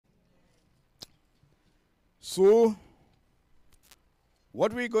So,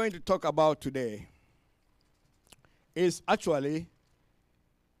 what we're going to talk about today is actually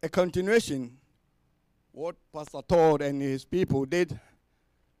a continuation what Pastor Todd and his people did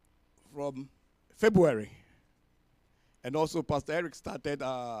from February. And also Pastor Eric started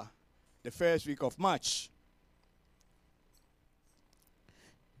the first week of March.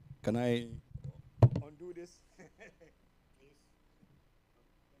 Can I undo this? Please.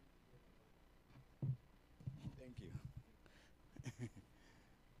 Thank you.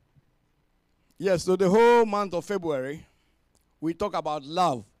 Yes, so the whole month of February, we talk about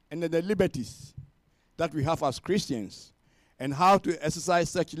love and the liberties that we have as Christians and how to exercise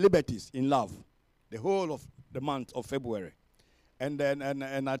such liberties in love the whole of the month of February. And then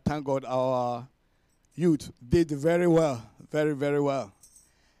and I thank God our youth did very well, very, very well.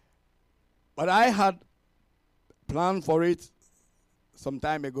 But I had planned for it some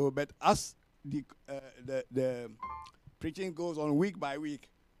time ago, but as the preaching goes on week by week,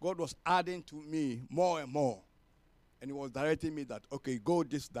 God was adding to me more and more. And he was directing me that, okay, go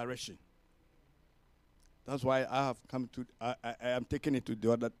this direction. That's why I have come to, I am taking it to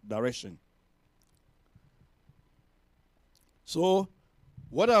the other direction. So,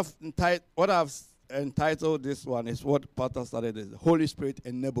 what I've entitled this one is what Pastor started as Holy Spirit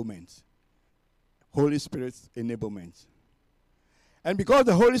enablement. Holy Spirit enablement. And because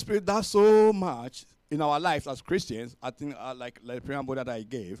the Holy Spirit does so much in our lives as Christians, I think like the preamble that I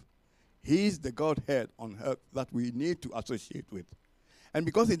gave, He's the Godhead on earth that we need to associate with. And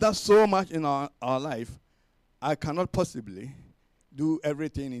because He does so much in our life, I cannot possibly do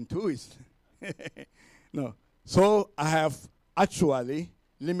everything in twos. No. So I have actually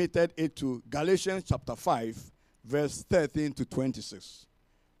limited it to Galatians chapter 5, verse 13 to 26.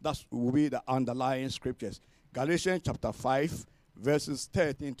 That will be the underlying scriptures. Galatians chapter 5, verses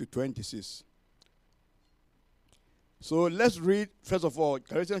 13 to 26. So let's read, first of all,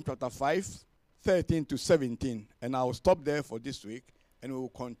 Galatians chapter 5, 13 to 17. And I will stop there for this week, and we will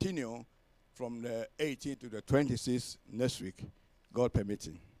continue from the 18 to the 26 next week, God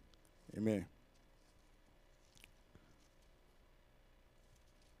permitting. Amen.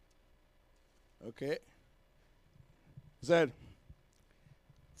 Okay. He said,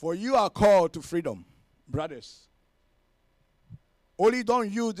 for you are called to freedom, brothers. Only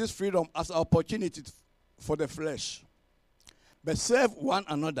don't use this freedom as an opportunity for the flesh, but serve one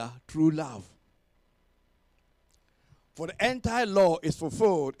another through love. For the entire law is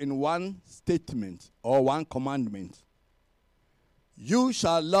fulfilled in one statement or one commandment. You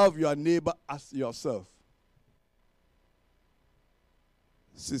shall love your neighbor as yourself.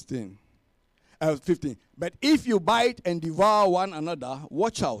 15. But if you bite and devour one another,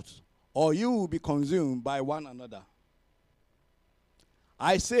 watch out, or you will be consumed by one another.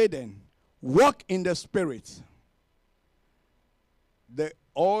 I say then, walk in the Spirit.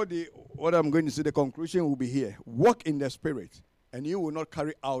 What I'm going to say, the conclusion will be here. Walk in the Spirit, and you will not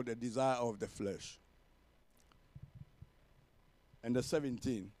carry out the desire of the flesh. And the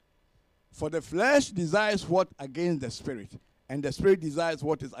 17. For the flesh desires what against the Spirit, and the Spirit desires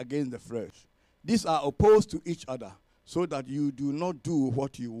what is against the flesh. These are opposed to each other, so that you do not do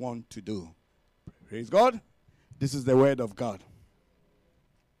what you want to do. Praise God. This is the word of God.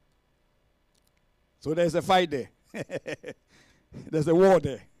 So there's a fight there. There's a war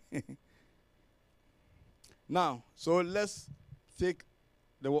there. Now, so let's take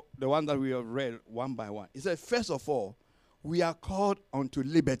the one that we have read one by one. It says, first of all, we are called unto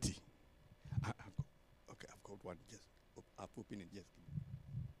liberty. I've got one. Just I've opened it. Yes.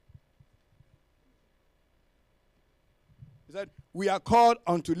 He said, we are called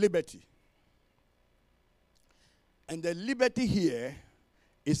unto liberty. And the liberty here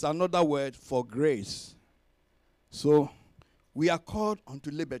is another word for grace. So, we are called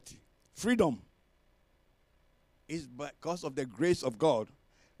unto liberty. Freedom is because of the grace of God.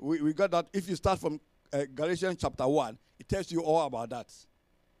 We got that. If you start from Galatians chapter 1, it tells you all about that.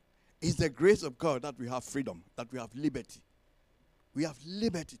 It's the grace of God that we have freedom, that we have liberty. We have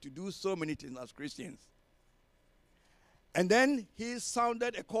liberty to do so many things as Christians. And then he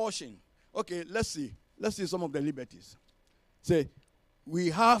sounded a caution. Okay, let's see. Let's see some of the liberties. Say, we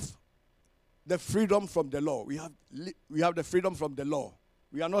have the freedom from the law. We have the freedom from the law.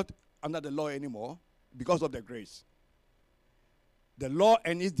 We are not under the law anymore because of the grace. The law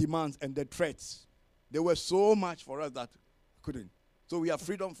and its demands and the threats, they were so much for us that we couldn't. So we have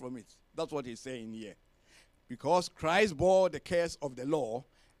freedom from it. That's what he's saying here. Because Christ bore the curse of the law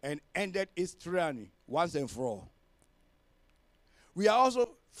and ended its tyranny once and for all. We are also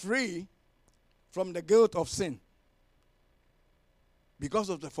free from the guilt of sin because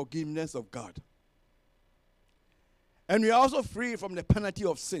of the forgiveness of God. And we are also free from the penalty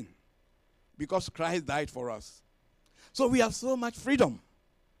of sin because Christ died for us. So we have so much freedom.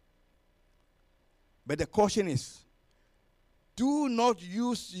 But the caution is, do not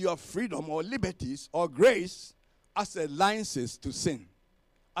use your freedom or liberties or grace as a license to sin,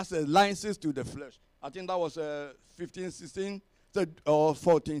 as a license to the flesh. I think that was 15, 16, or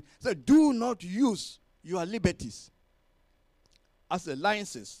 14. So do not use your liberties as a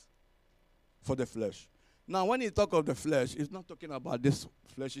license for the flesh. Now, when he talk of the flesh, he's not talking about this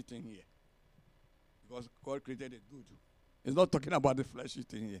fleshy thing here. Because God created it good. He's not talking about the fleshy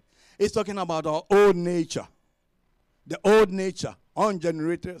thing here. He's talking about our old nature. The old nature,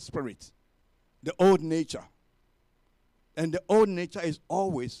 ungenerated spirit. The old nature. And the old nature is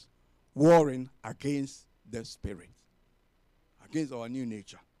always warring against the spirit. Against our new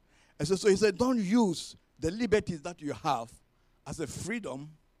nature. And so he said, don't use the liberties that you have as a freedom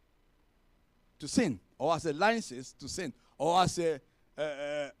to sin, or as a license to sin, or as a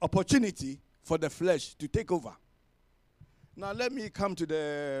opportunity for the flesh to take over. Now let me come to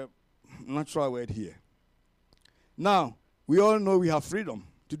the natural word here. Now, we all know we have freedom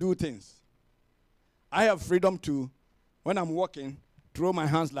to do things. I have freedom to, when I'm walking, throw my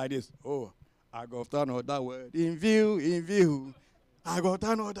hands like this. Oh, I got another word. In view. I got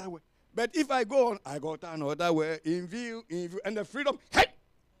another word. But if I go on, I got another word. In view. And the freedom,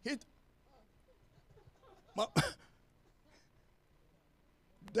 hit.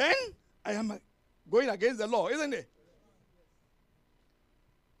 Then I am going against the law, isn't it?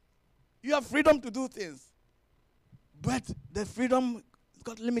 You have freedom to do things. But the freedom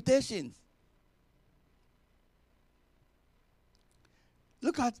got limitations.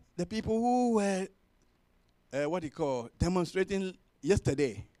 Look at the people who were, demonstrating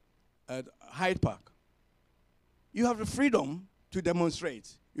yesterday at Hyde Park. You have the freedom to demonstrate.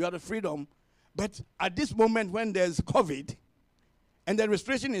 You have the freedom. But at this moment when there's COVID, and the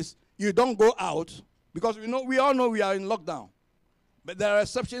restriction is you don't go out, because we all know we are in lockdown. But there are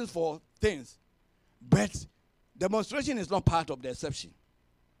exceptions for things. But demonstration is not part of the exception.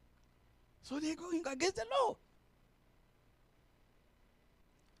 So they're going against the law.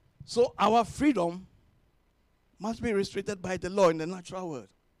 So our freedom must be restricted by the law in the natural world.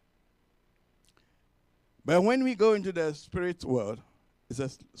 But when we go into the spirit world, it's a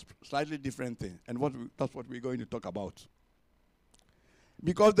slightly different thing. And that's what we're going to talk about.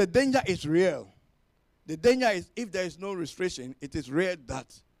 Because the danger is real. The danger is if there is no restriction, it is real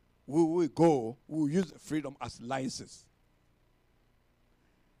that we will use freedom as license.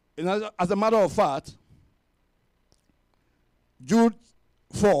 And as a matter of fact, Jude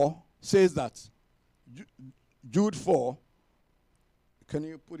 4 says that. Jude 4, can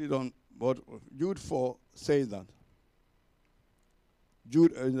you put it on board? Jude 4 says that.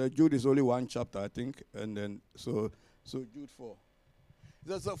 Jude is only one chapter, I think, and then so Jude 4.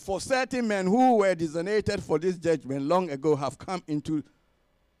 So for certain men who were designated for this judgment long ago have come in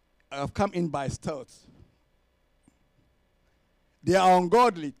by stealth. They are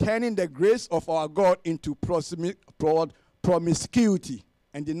ungodly, turning the grace of our God into promiscuity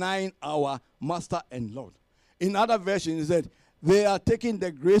and denying our Master and Lord. In other versions, it said, they are taking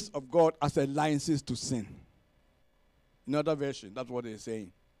the grace of God as a license to sin. In other version, that's what they're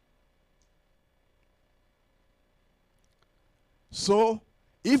saying. So,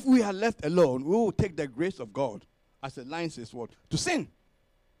 if we are left alone, we will take the grace of God as a license to sin.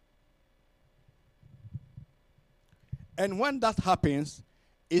 And when that happens,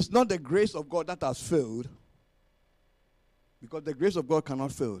 it's not the grace of God that has failed, because the grace of God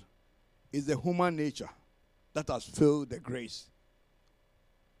cannot fail. It's the human nature that has failed the grace.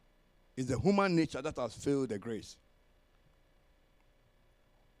 It's the human nature that has failed the grace.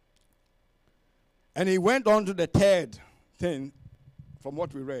 And he went on to the third thing from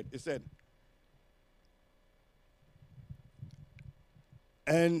what we read. He said,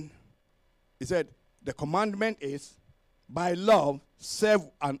 the commandment is, by love, serve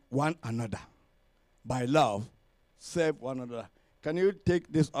one another. By love, serve one another. Can you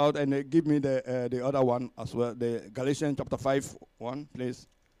take this out and give me the other one as well? The Galatians chapter 5 one, please.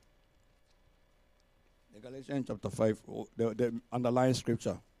 The Galatians chapter 5, the underlying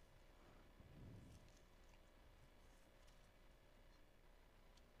scripture.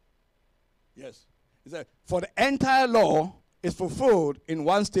 Yes. It said, for the entire law is fulfilled in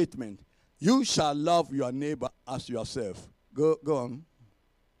one statement. You shall love your neighbor as yourself. Go on.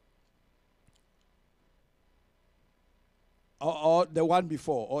 Or the one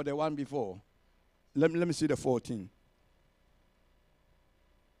before. Let me see the 14.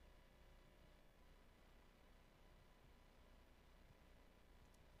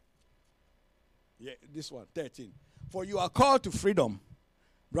 Yeah, this one, 13. For you are called to freedom.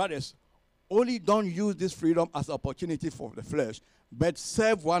 Brothers, only don't use this freedom as an opportunity for the flesh, but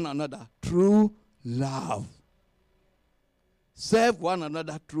serve one another through love. Serve one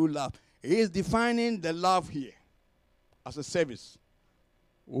another through love. He is defining the love here as a service.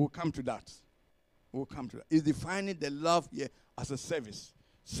 We'll come to that. We'll come to that. He's defining the love here as a service.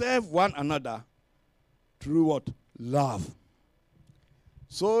 Serve one another through what? Love.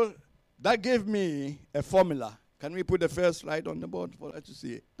 So that gave me a formula. Can we put the first slide on the board for us to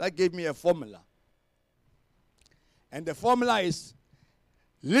see it? That gave me a formula. And the formula is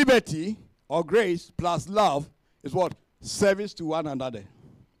liberty or grace plus love is what? Service to one another.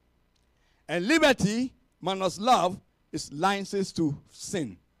 And liberty minus love is license to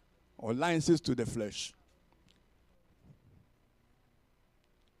sin or license to the flesh.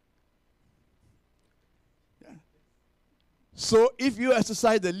 Yeah. So if you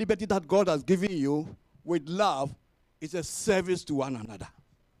exercise the liberty that God has given you with love, it's a service to one another.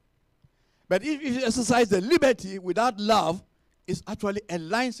 But if you exercise the liberty without love, it's actually a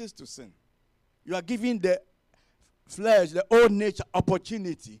license to sin. You are giving the flesh, the old nature,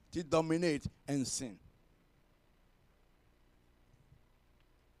 opportunity to dominate and sin.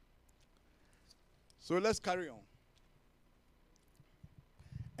 So let's carry on.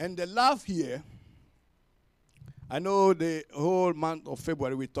 And the love here, I know the whole month of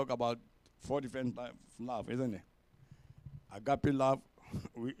February we talk about 4 different types of love, isn't it? Agape love,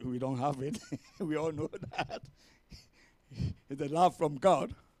 we don't have it. We all know that. It's the love from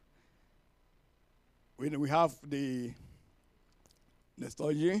God. We have the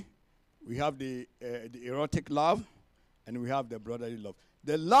nostalgia, we have the erotic love, and we have the brotherly love.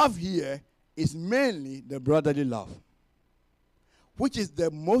 The love here is mainly the brotherly love, which is the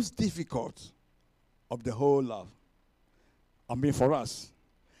most difficult of the whole love. I mean, for us,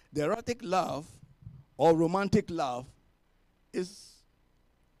 the erotic love or romantic love is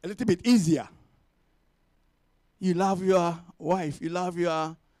a little bit easier. You love your wife, you love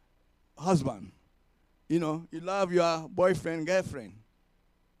your husband, you know, you love your boyfriend, girlfriend.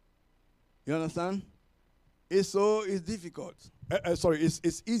 You understand? It's difficult.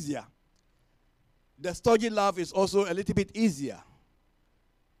 It's easier. The stodgy love is also a little bit easier.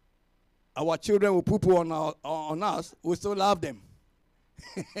 Our children will poo-poo on us, we still love them.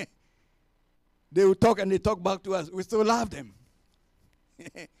 They will talk and they talk back to us, we still love them.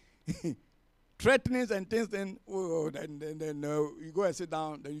 Threatenings and things, then you go and sit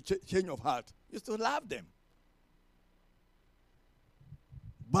down, then you change of heart. You still love them.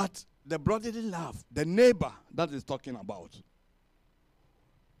 But the brotherly love, the neighbor that is talking about,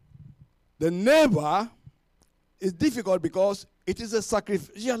 the neighbor is difficult because it is a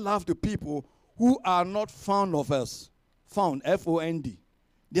sacrificial love to people who are not fond of us. Found, F-O-N-D.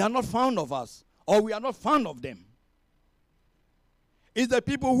 They are not fond of us, or we are not fond of them. It's the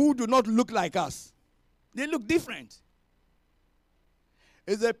people who do not look like us. They look different.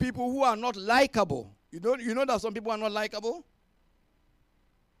 It's the people who are not likable. You know that some people are not likable?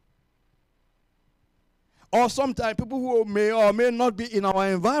 Or sometimes people who may or may not be in our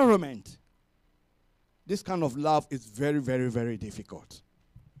environment. This kind of love is very, very, very difficult.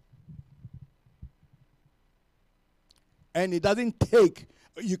 And it doesn't take,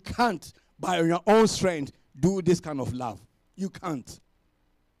 you can't by your own strength do this kind of love. You can't.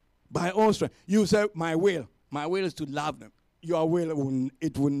 By your own strength. You say, my will is to love them. Your will,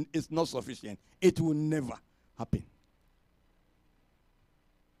 it's not sufficient. It will never happen.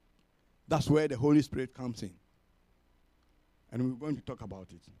 That's where the Holy Spirit comes in. And we're going to talk about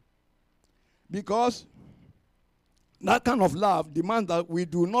it. Because that kind of love demands that we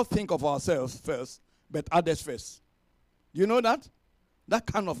do not think of ourselves first, but others first. You know that? That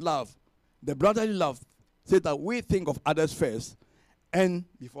kind of love, the brotherly love, says that we think of others first and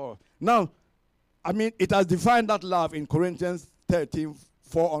before. Now, I mean, it has defined that love in Corinthians 13,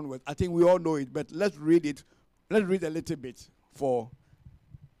 4 onwards. I think we all know it, but let's read it. Let's read a little bit for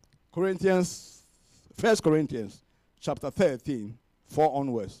Corinthians, 1 Corinthians chapter 13, 4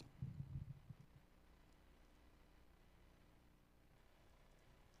 onwards.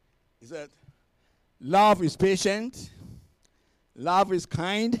 He said, love is patient, love is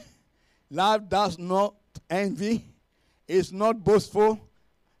kind, love does not envy, is not boastful.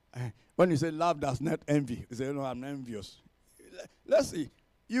 When you say love does not envy, you say, no, I'm not envious. Let's see,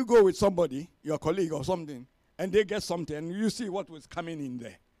 you go with somebody, your colleague or something, and they get something, and you see what was coming in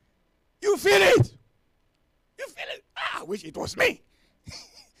there. You feel it. You feel it. I wish it was me.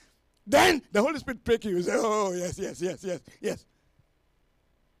 Then the Holy Spirit prick you. You say, oh, yes.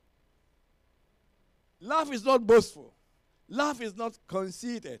 Love is not boastful. Love is not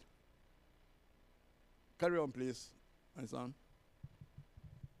conceited. Carry on, please. Understand?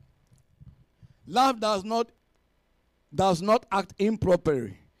 Love does not act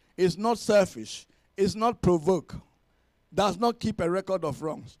improperly. It's not selfish. It's not provoke. Does not keep a record of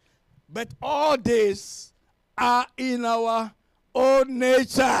wrongs. But all these are in our own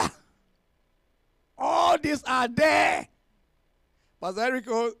nature. All these are there. Pastor Eric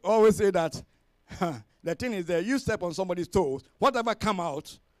always say that the thing is there. You step on somebody's toes, whatever come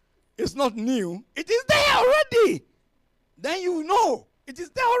out, it's not new. It is there already. Then you know it is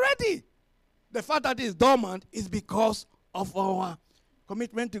there already. The fact that it is dormant is because of our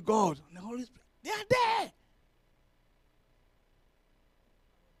commitment to God and the Holy Spirit. They are there.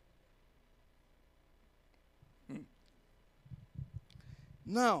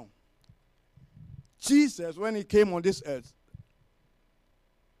 Now, Jesus, when he came on this earth,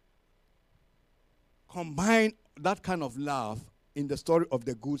 combined that kind of love in the story of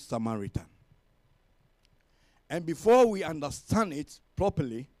the Good Samaritan. And before we understand it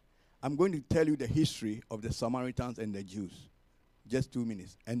properly, I'm going to tell you the history of the Samaritans and the Jews. Just 2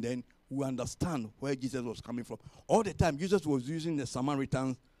 minutes. And then we understand where Jesus was coming from. All the time, Jesus was using the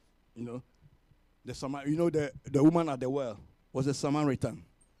Samaritans, the woman at the well was a Samaritan.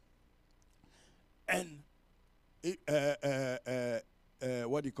 And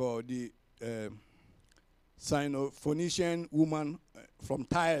what do you call the Syrophoenician woman from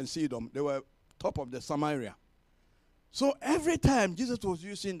Tyre and Sidon, they were top of the Samaria. So every time Jesus was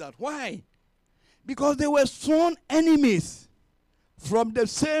using that. Why? Because they were sworn enemies from the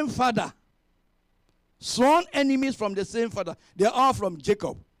same father. Sworn enemies from the same father. They are from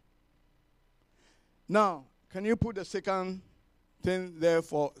Jacob. Now, can you put the second thing there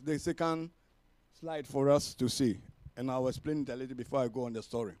for the second slide for us to see? And I'll explain it a little before I go on the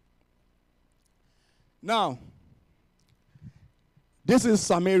story. Now, this is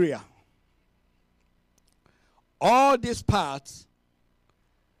Samaria. All these parts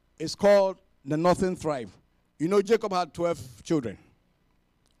is called the northern tribe. You know, Jacob had 12 children.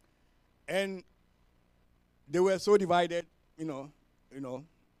 And they were so divided,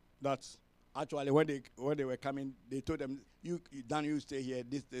 that actually when they were coming, they told them, Dan, you stay here,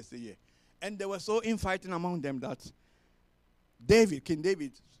 this stay here. And they were so infighting among them that King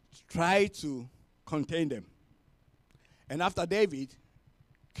David, tried to contain them. And after David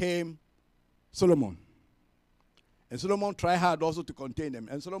came Solomon. And Solomon tried hard also to contain them.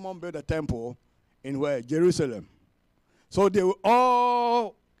 And Solomon built a temple in where? Jerusalem. So they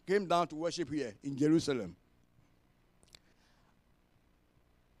all came down to worship here in Jerusalem.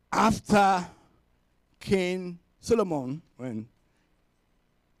 After King Solomon, when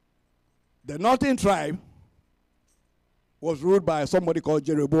the northern tribe was ruled by somebody called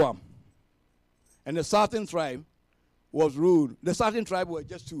Jeroboam. And the southern tribe was ruled. The southern tribe were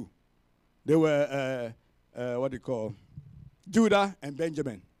just two. They were, Judah and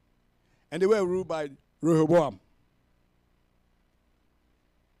Benjamin. And they were ruled by Rehoboam.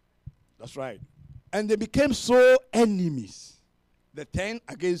 That's right. And they became so enemies. The 10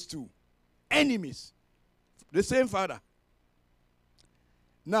 against 2. Enemies. The same father.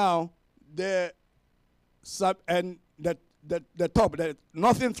 Now, the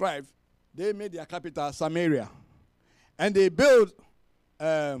northern tribe, they made their capital Samaria. And they built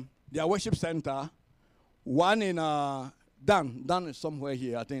their worship center, one in Dan. Dan is somewhere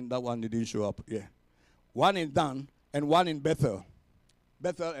here. I think that one didn't show up. Yeah. One in Dan and one in Bethel.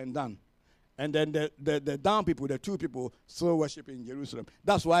 Bethel and Dan. And then the Dan people, the two people, still worship in Jerusalem.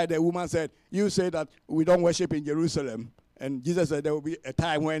 That's why the woman said, you say that we don't worship in Jerusalem. And Jesus said there will be a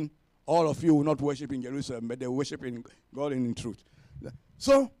time when all of you will not worship in Jerusalem, but they will worship in God and in truth.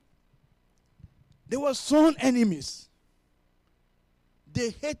 So, they were sworn enemies. They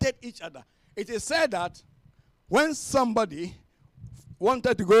hated each other. It is said that when somebody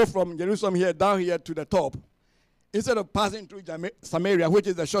wanted to go from Jerusalem here, down here to the top, instead of passing through Samaria, which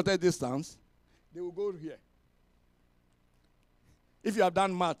is the shortest distance, they will go here. If you have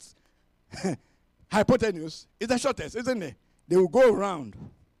done maths, hypotenuse is the shortest, isn't it? They will go around,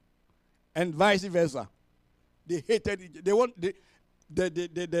 and vice versa. They hated each other.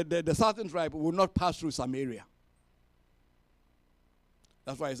 The southern tribe will not pass through Samaria.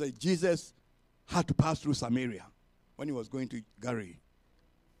 That's why I say Jesus had to pass through Samaria when he was going to Galilee.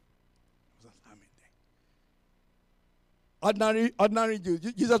 Ordinary Jews.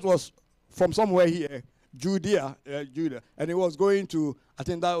 Jesus was from somewhere here, Judah, and he was going to, I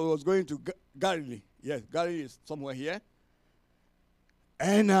think that was going to Galilee. Yes, Galilee is somewhere here.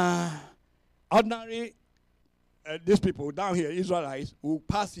 And ordinary, these people down here, Israelites, will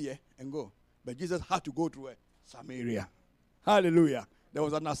pass here and go. But Jesus had to go through Samaria. Hallelujah. There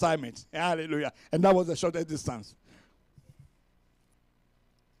was an assignment. Hallelujah. And that was the shortest distance.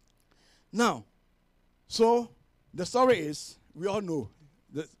 Now, so the story is, we all know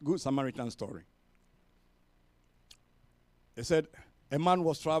the Good Samaritan story. They said a man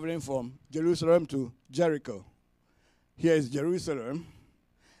was traveling from Jerusalem to Jericho. Here is Jerusalem.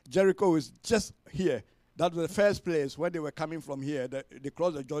 Jericho is just here. That was the first place where they were coming from here. They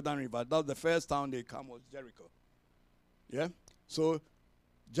crossed the Jordan River. That was the first town they come was Jericho. Yeah? So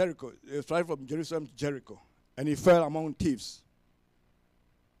Jericho, they traveled from Jerusalem to Jericho. And he fell among thieves.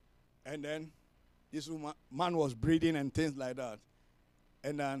 And then this man was breathing and things like that.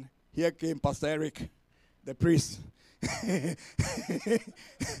 And then here came Pastor Eric, the priest.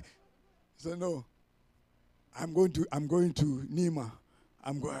 So no, I'm going to Nima.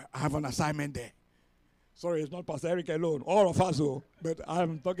 I have an assignment there. Sorry, it's not Pastor Eric alone. All of us, but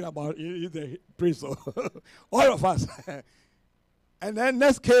I'm talking about he's the priest. So all of us. And then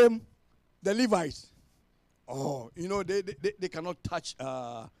next came the Levites. Oh, you know, they cannot touch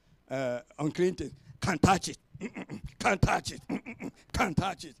unclean things. Can't touch it. Can't touch it. Can't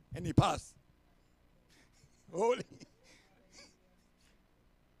touch it. And he passed. Holy.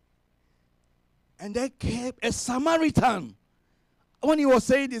 And then came a Samaritan. When he was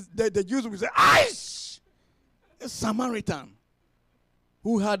saying this, the Jews would say, "Aish!" A Samaritan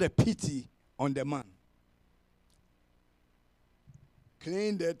who had a pity on the man.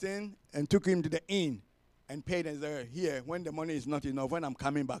 Cleaned the thing and took him to the inn and paid and said, "Here, when the money is not enough, when I'm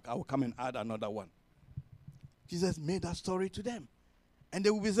coming back, I will come and add another one." Jesus made that story to them. And they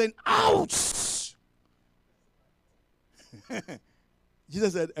will be saying, "Ouch!"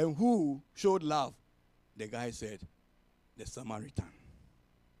 Jesus said, "And who showed love?" The guy said, "The Samaritan."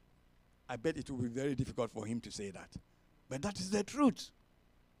 I bet it will be very difficult for him to say that. But that is the truth.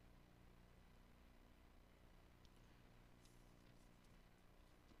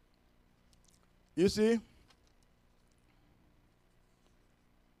 You see,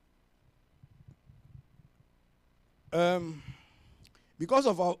 because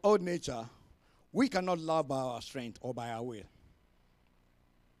of our old nature, we cannot love by our strength or by our will.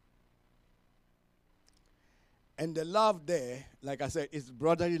 And the love there, like I said, is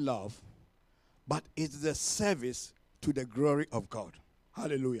brotherly love, but it's the service to the glory of God.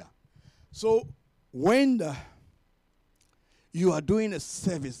 Hallelujah. So when you are doing a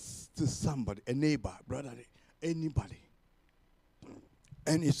service to somebody, a neighbor, brother, anybody,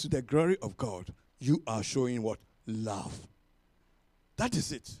 and it's to the glory of God, you are showing what? Love. That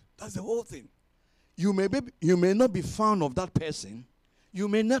is it. That's the whole thing. You may not be fond of that person. You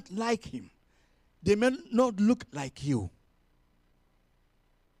may not like him. They may not look like you.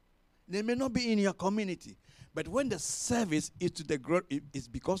 They may not be in your community. But when the service is to the glory, it's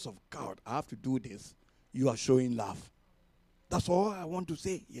because of God. I have to do this. You are showing love. That's all I want to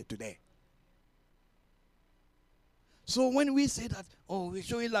say here today. So when we say that, oh, we're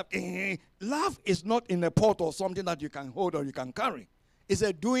showing love, love is not in a pot or something that you can hold or you can carry. It's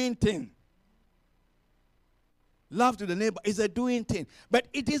a doing thing. Love to the neighbor is a doing thing. But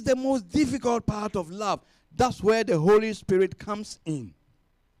it is the most difficult part of love. That's where the Holy Spirit comes in.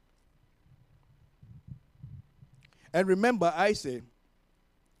 And remember, I say,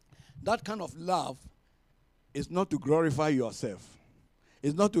 that kind of love is not to glorify yourself.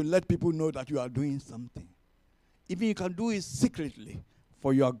 It's not to let people know that you are doing something. Even you can do it secretly,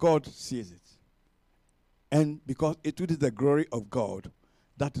 for your God sees it. And because it is the glory of God,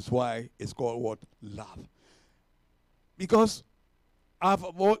 that is why it's called what? Love. Because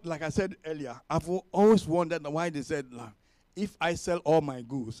like I said earlier, I've always wondered why they said, if I sell all my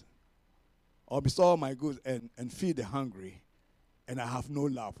goods, or bestow all my goods and feed the hungry, and I have no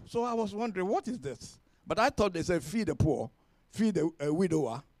love. So I was wondering, what is this? But I thought they said feed the poor, feed the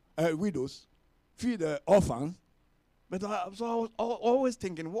widows, feed the orphans. But so I was always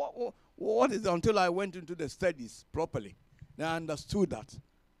thinking, what is it? Until I went into the studies properly. Then I understood that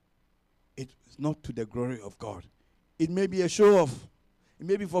it's not to the glory of God. It may be a show off. It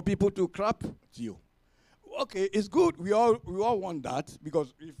may be for people to clap to you. Okay, it's good. We all want that,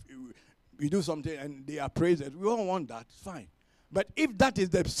 because if we do something and they are praised, we all want that. It's fine. But if that is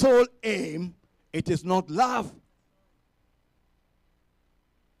the sole aim, it is not love.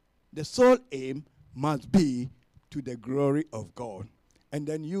 The sole aim must be to the glory of God. And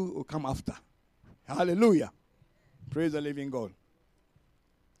then you will come after. Hallelujah. Praise the living God.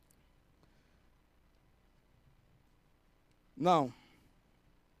 Now,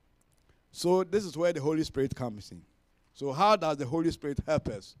 so this is where the Holy Spirit comes in. So how does the Holy Spirit help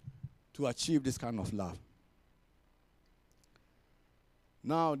us to achieve this kind of love?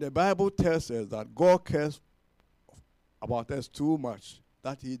 Now, the Bible tells us that God cares about us too much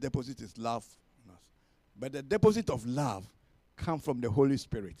that he deposits his love in us. But the deposit of love come from the Holy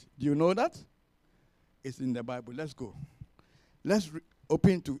Spirit. Do you know that? It's in the Bible. Let's go. Let's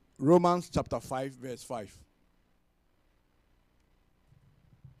open to Romans chapter 5, verse 5.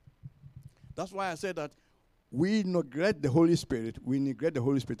 That's why I said that we neglect the Holy Spirit. We neglect the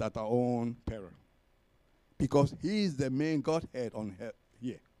Holy Spirit at our own peril. Because he is the main Godhead on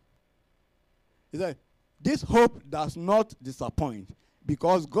here. He said, this hope does not disappoint,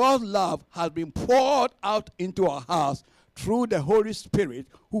 because God's love has been poured out into our hearts through the Holy Spirit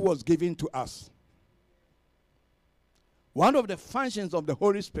who was given to us. One of the functions of the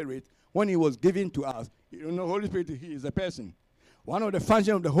Holy Spirit when he was given to us, you know, Holy Spirit, he is a person. One of the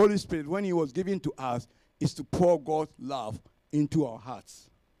functions of the Holy Spirit when he was given to us is to pour God's love into our hearts.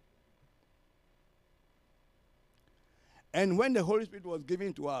 And when the Holy Spirit was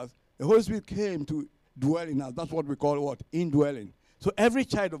given to us, the Holy Spirit came to dwell in us. That's what we call what? Indwelling. So every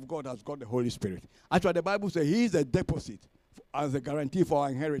child of God has got the Holy Spirit. Actually, the Bible says he is a deposit as a guarantee for our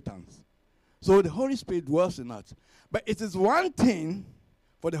inheritance. So the Holy Spirit dwells in us. But it is one thing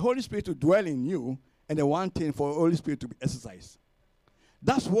for the Holy Spirit to dwell in you, and the one thing for the Holy Spirit to be exercised.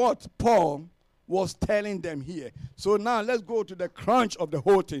 That's what Paul was telling them here. So now let's go to the crunch of the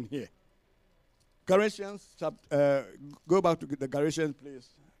whole thing here. Galatians, go back to the Galatians, please.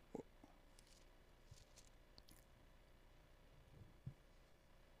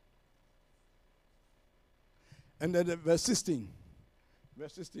 And then verse 16.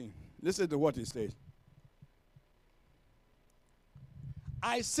 Verse 16. Listen to what he says.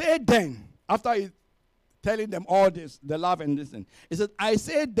 I say then, after he telling them all this, the love and this thing, he said, I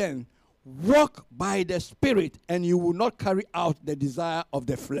say then, walk by the Spirit, and you will not carry out the desire of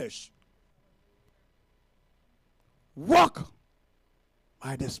the flesh. Walk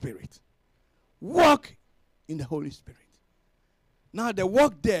by the Spirit. Walk in the Holy Spirit. Now, the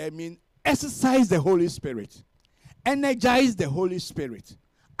walk there means exercise the Holy Spirit. Energize the Holy Spirit.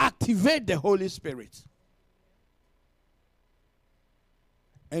 Activate the Holy Spirit.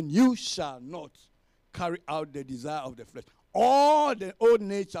 And you shall not carry out the desire of the flesh. All the old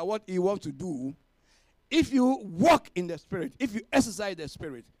nature, what he wants to do, if you walk in the Spirit, if you exercise the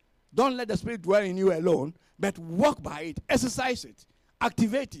Spirit, don't let the Spirit dwell in you alone, but walk by it, exercise it,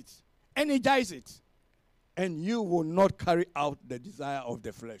 activate it, energize it, and you will not carry out the desire of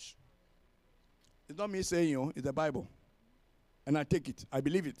the flesh. It's not me saying, it's the Bible. And I take it. I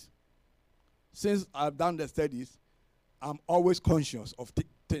believe it. Since I've done the studies, I'm always conscious of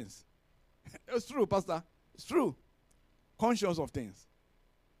things. It's true, Pastor. It's true. Conscious of things.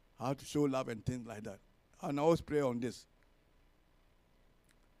 How to show love and things like that. And I always pray on this.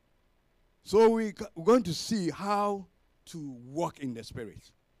 So we're going to see how to walk in the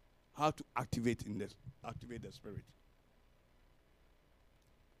Spirit. How to activate the Spirit.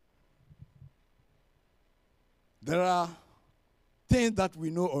 There are things that we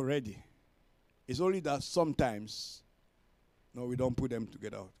know already. It's only that sometimes, we don't put them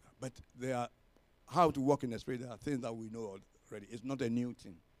together. But they are how to walk in the Spirit. There are things that we know already. It's not a new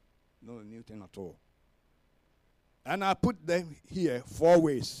thing. Not a new thing at all. And I put them here 4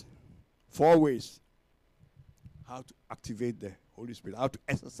 ways. 4 ways. How to activate the Holy Spirit. How to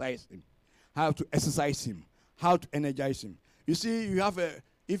exercise Him. How to exercise Him. How to energize Him. You see,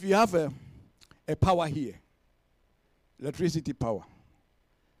 if you have a power here, electricity power,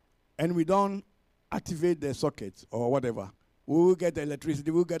 and we don't activate the socket or whatever, we will get electricity,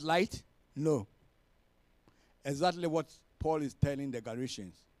 we will get light? No. Exactly what Paul is telling the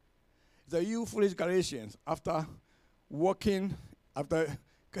Galatians. The you foolish Galatians, after walking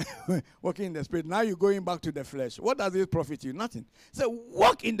in the Spirit, now you're going back to the flesh. What does it profit you? Nothing. So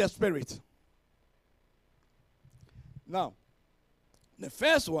walk in the Spirit. Now, the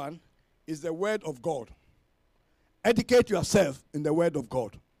first one is the Word of God. Educate yourself in the Word of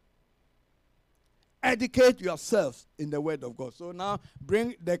God. Educate yourself in the Word of God. So now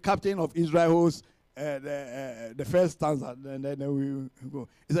bring the captain of Israel's the first stanza, and then we go.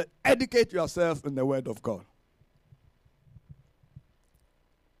 He said, educate yourself in the Word of God.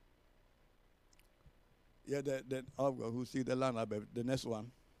 Yeah, who see the land, the next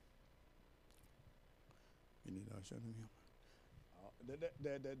one.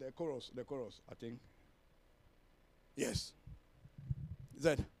 The chorus, I think. Yes. He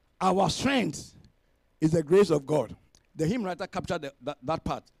said, our strength is the grace of God. The hymn writer captured that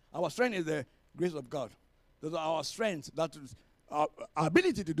part. Our strength is the grace of God. Those are our strength, that is our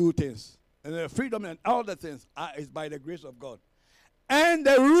ability to do things. And the freedom and all the things is by the grace of God. And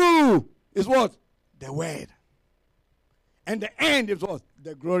the rule is what? The Word. And the end is what?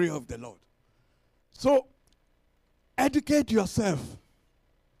 The glory of the Lord. So, educate yourself.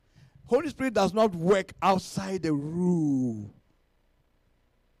 Holy Spirit does not work outside the rule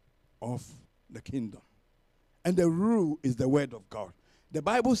of the kingdom. And the rule is the word of God. The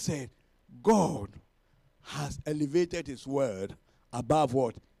Bible said God has elevated his word above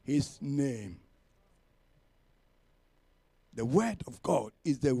what? His name. The word of God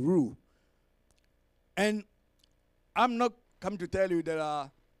is the rule. And I'm not come to tell you there are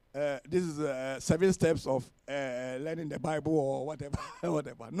this is 7 steps of learning the Bible or whatever.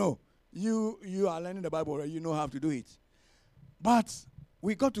 whatever. No. You are learning the Bible and you know how to do it. But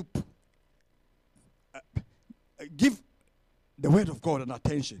we got to give the word of God an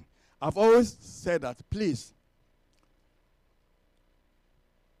attention. I've always said that, please,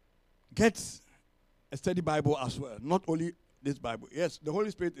 get a study Bible as well. Not only this Bible. Yes, the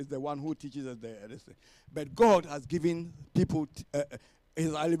Holy Spirit is the one who teaches us this thing. But God has given people,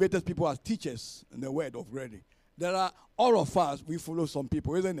 He's elevated people as teachers in the word already. There are, all of us, we follow some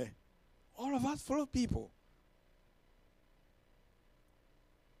people, isn't it? All of us follow people.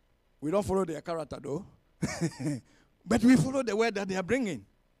 We don't follow their character though. But we follow the word that they are bringing.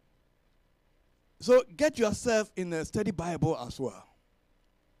 So get yourself in a study Bible as well.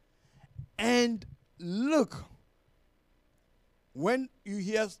 And look, when you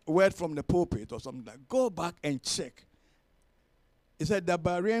hear a word from the pulpit or something like, go back and check. He said the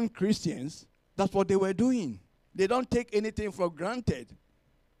Berean Christians, that's what they were doing. They don't take anything for granted.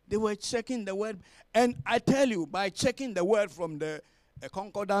 They were checking the word. And I tell you, by checking the word from the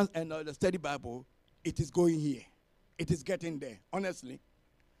concordance and the study Bible, it is going here. It is getting there, honestly.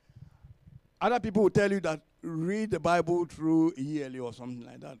 Other people will tell you that read the Bible through yearly or something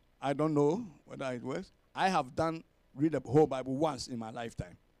like that. I don't know whether it works. I have read the whole Bible once in my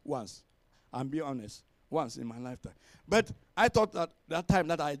lifetime. Once. I'm being honest. Once in my lifetime. But I thought that time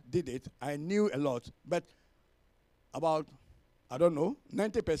that I did it, I knew a lot. But about, I don't know,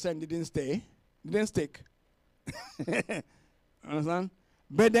 90% didn't stick. Understand?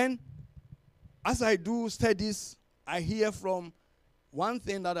 But then, as I do studies, I hear from one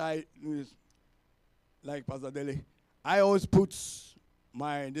thing that like Pastor Dele, I always put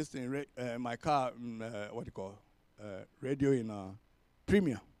my my car, radio in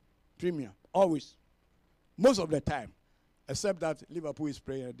premium, always, most of the time, except that Liverpool is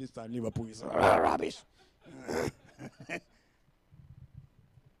praying at this time. Liverpool is rubbish.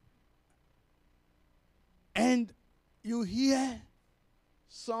 And you hear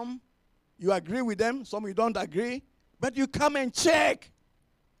some, you agree with them, some you don't agree, but you come and check.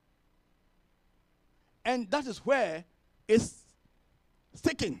 And that is where it's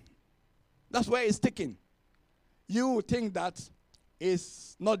sticking. That's where it's sticking. You think that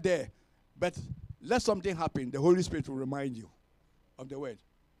it's not there, but let something happen. The Holy Spirit will remind you of the word.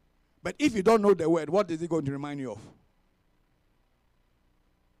 But if you don't know the word, what is it going to remind you of?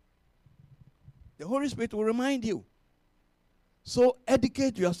 The Holy Spirit will remind you. So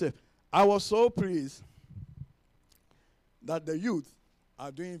educate yourself. I was so pleased that the youth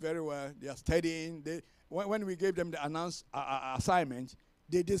are doing very well. They are studying. When we gave them the assignment,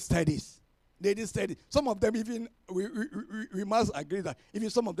 they did studies. They did study. Some of them even, we must agree that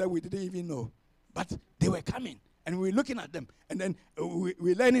even some of them we didn't even know. But they were coming, and we were looking at them, and then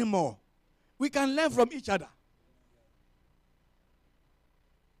we're learning more. We can learn from each other.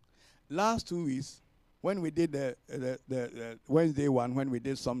 Last 2 weeks, when we did the Wednesday one, when we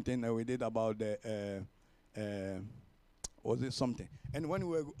did something, we did about was it something? And when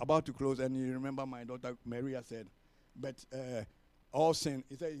we were about to close, and you remember my daughter Maria said, but all sin,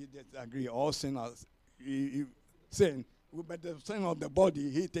 he said he disagree, all sin is sin, but the sin of the body,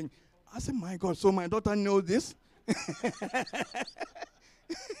 he think. I said, my God, so my daughter knows this? I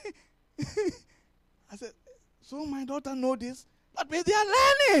said, so my daughter knows this? That means they are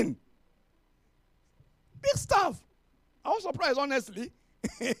learning. Big stuff. I was surprised, honestly.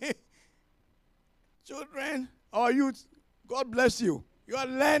 Children, our youth, God bless you. You are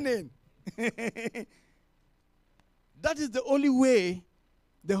learning. That is the only way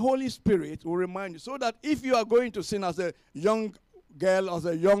the Holy Spirit will remind you. So that if you are going to sin as a young girl, as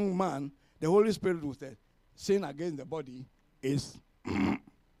a young man, the Holy Spirit will say, sin against the body is... Then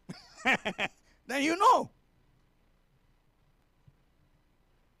you know.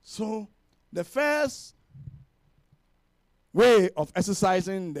 So the first way of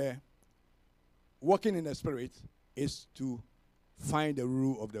exercising the walking in the Spirit is to find the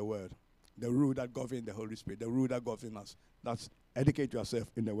rule of the word, the rule that governs the Holy Spirit, the rule that governs us. That's educate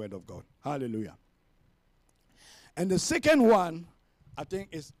yourself in the word of God. Hallelujah. And the second one, I think,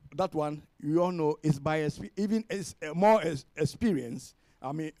 is that one you all know is by even is more experience.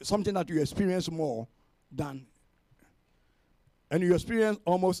 I mean, something that you experience more than, and you experience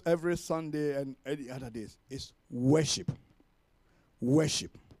almost every Sunday and any other days, is worship.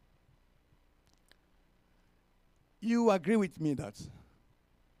 Worship. You agree with me that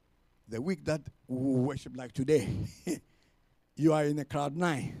the week that we worship like today, you are in a cloud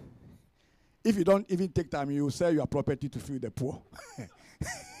 9. If you don't even take time, you will sell your property to feed the poor.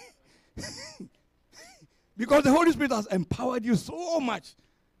 Because the Holy Spirit has empowered you so much.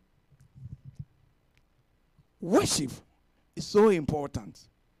 Worship is so important.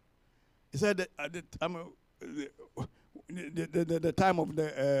 He said that at the time of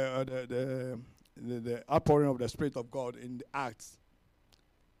the outpouring of the Spirit of God in the Acts,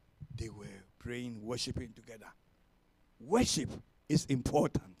 they were praying, worshiping together. Worship is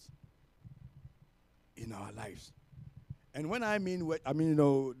important in our lives. And when I mean,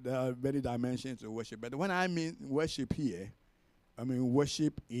 there are many dimensions to worship, but when I mean worship here, I mean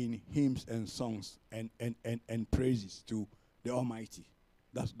worship in hymns and songs and praises to the Almighty.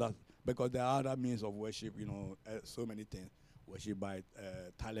 That's because there are other means of worship, so many things. Worship by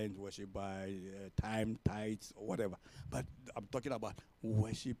talent, worship by time, tithes, or whatever. But I'm talking about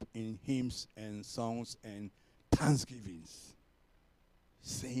worship in hymns and songs and thanksgivings.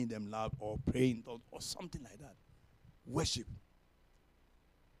 Saying them loud or praying or something like that. Worship.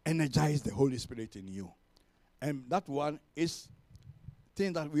 Energize the Holy Spirit in you. And that one is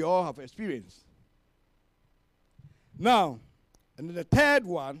thing that we all have experienced. Now, and then the third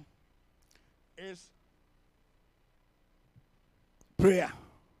one is prayer.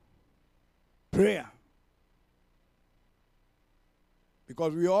 Prayer.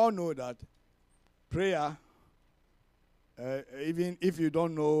 Because we all know that prayer, even if you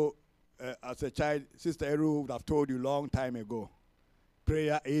don't know, as a child, Sister Eru would have told you long time ago,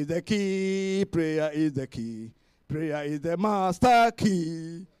 prayer is the key, prayer is the key, prayer is the master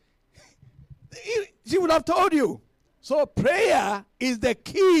key. She would have told you. So prayer is the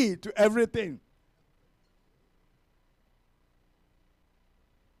key to everything.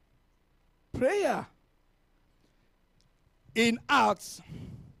 Prayer. In Acts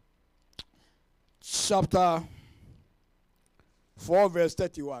chapter 4 verse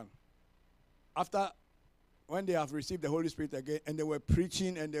 31, after when they have received the Holy Spirit again and they were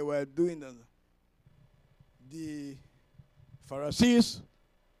preaching and they were doing the Pharisees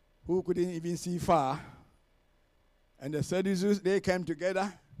who couldn't even see far and the Sadducees, they came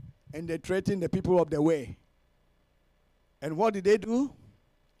together and they threatened the people of the way. And what did they do?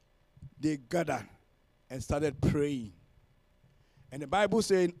 They gathered and started praying. And the Bible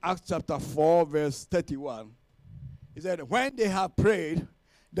says in Acts chapter 4 verse 31, it said, when they had prayed,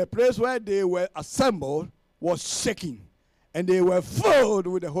 the place where they were assembled was shaking, and they were filled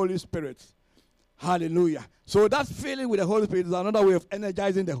with the Holy Spirit. Hallelujah. So that filling with the Holy Spirit is another way of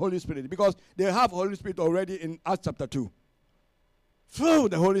energizing the Holy Spirit, because they have Holy Spirit already in Acts chapter 2. Filled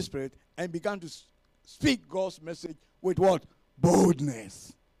with the Holy Spirit and began to speak God's message with what?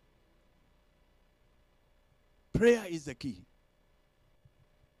 Boldness. Prayer is the key.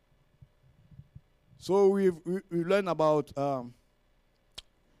 So we've learned about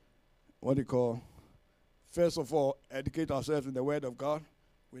first of all, educate ourselves in the Word of God.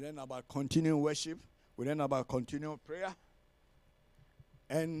 We learn about continuing worship. We learn about continual prayer.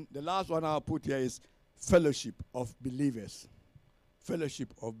 And the last one I'll put here is fellowship of believers.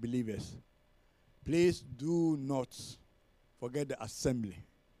 Fellowship of believers. Please do not forget the assembly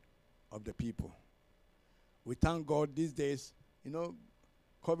of the people. We thank God these days,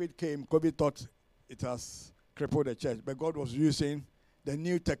 COVID came, COVID thought it has crippled the church, but God was using the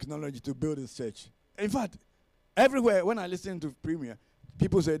new technology to build his church. In fact, everywhere, when I listen to Premier,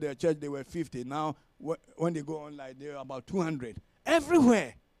 people say their church, they were 50. Now, when they go online, they're about 200.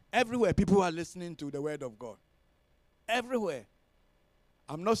 Everywhere, people are listening to the Word of God. Everywhere.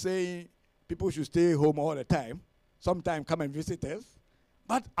 I'm not saying people should stay home all the time. Sometimes come and visit us.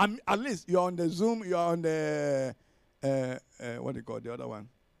 But at least you're on the Zoom, you're on the, what do you call the other one?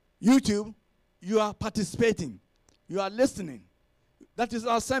 YouTube. You are participating. You are listening. That is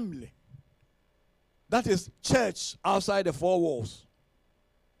assembly. That is church outside the four walls.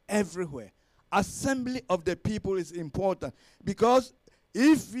 Everywhere. Assembly of the people is important, because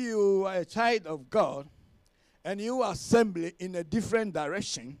if you are a child of God and you assemble in a different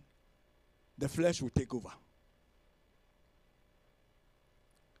direction, the flesh will take over.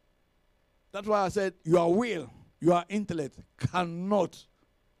 That's why I said your will, your intellect cannot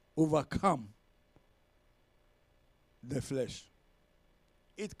overcome the flesh.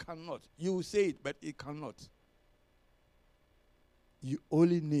 It cannot. You will say it, but it cannot. You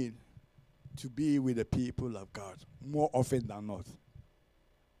only need to be with the people of God more often than not.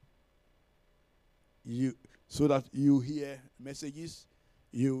 So that you hear messages,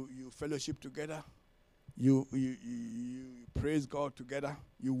 you fellowship together, you praise God together,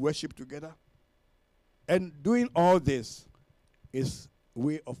 you worship together. And doing all this is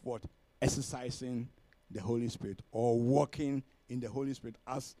way of what? Exercising the Holy Spirit or walking in the Holy Spirit,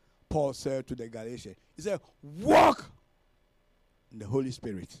 as Paul said to the Galatians. He said, walk in the Holy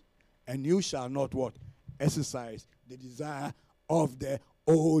Spirit, and you shall not what? Exercise the desire of the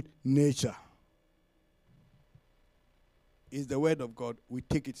old nature. Is the word of God. We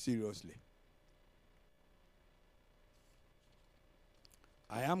take it seriously.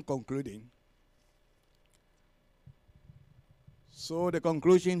 I am concluding. So the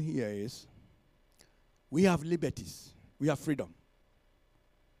conclusion here is, we have liberties. We have freedom.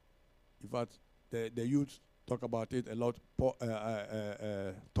 In fact, the youth talk about it a lot.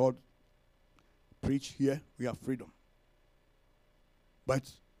 Todd preach here. We have freedom. But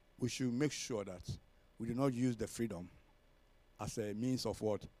we should make sure that we do not use the freedom as a means of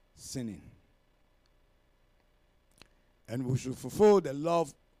what? Sinning. And we should fulfill fulfill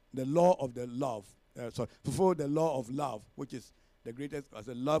the law of love, which is the greatest, as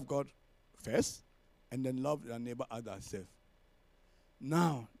a love God first, and then love our neighbor as ourselves.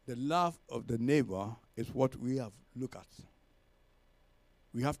 Now, the love of the neighbor is what we have looked at.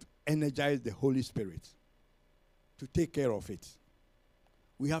 We have to energize the Holy Spirit to take care of it.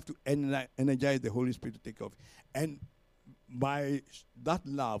 We have to energize the Holy Spirit to take care of it. And by that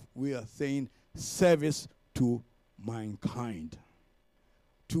love, we are saying service to mankind.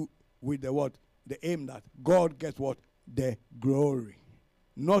 With the what? The aim that God gets what? The glory.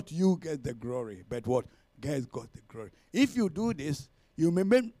 Not you get the glory, but what? God got the glory. If you do this, you may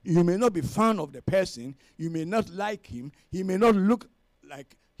not be fan of the person. You may not like him. He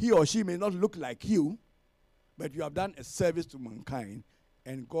or she may not look like you, but you have done a service to mankind,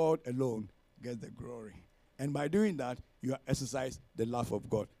 and God alone gets the glory. And by doing that, you have exercised the love of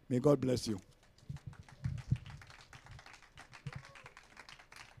God. May God bless you.